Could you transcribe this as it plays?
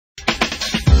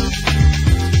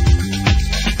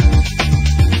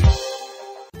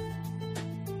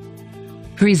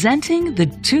Presenting the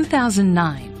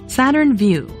 2009 Saturn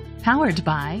Vue, powered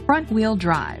by front-wheel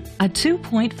drive, a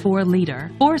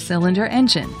 2.4-liter four-cylinder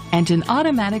engine, and an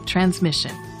automatic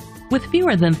transmission. With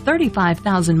fewer than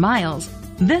 35,000 miles,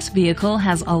 this vehicle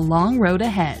has a long road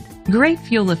ahead. Great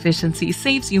fuel efficiency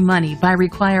saves you money by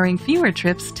requiring fewer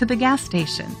trips to the gas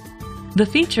station. The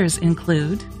features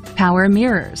include power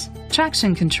mirrors,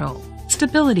 traction control,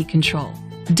 stability control,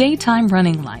 daytime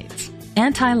running lights,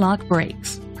 anti-lock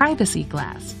brakes, privacy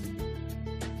glass.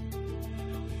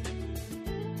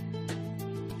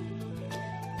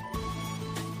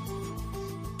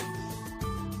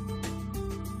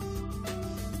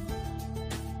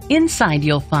 Inside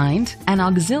you'll find an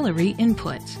auxiliary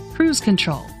input, cruise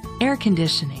control, air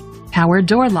conditioning, power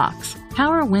door locks,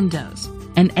 power windows,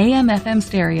 an AM/FM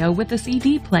stereo with a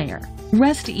CD player.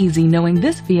 Rest easy knowing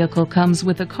this vehicle comes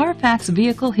with a Carfax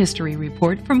Vehicle History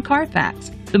Report from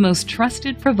Carfax, the most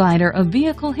trusted provider of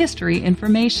vehicle history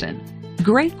information.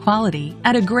 Great quality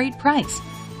at a great price.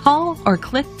 Call or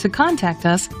click to contact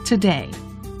us today.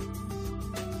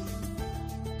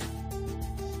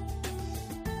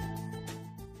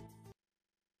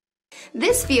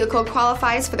 This vehicle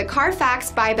qualifies for the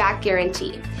Carfax buyback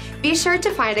guarantee. Be sure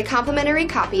to find a complimentary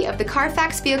copy of the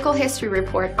Carfax Vehicle History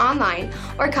Report online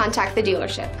or contact the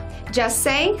dealership. Just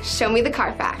say, "Show me the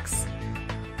Carfax."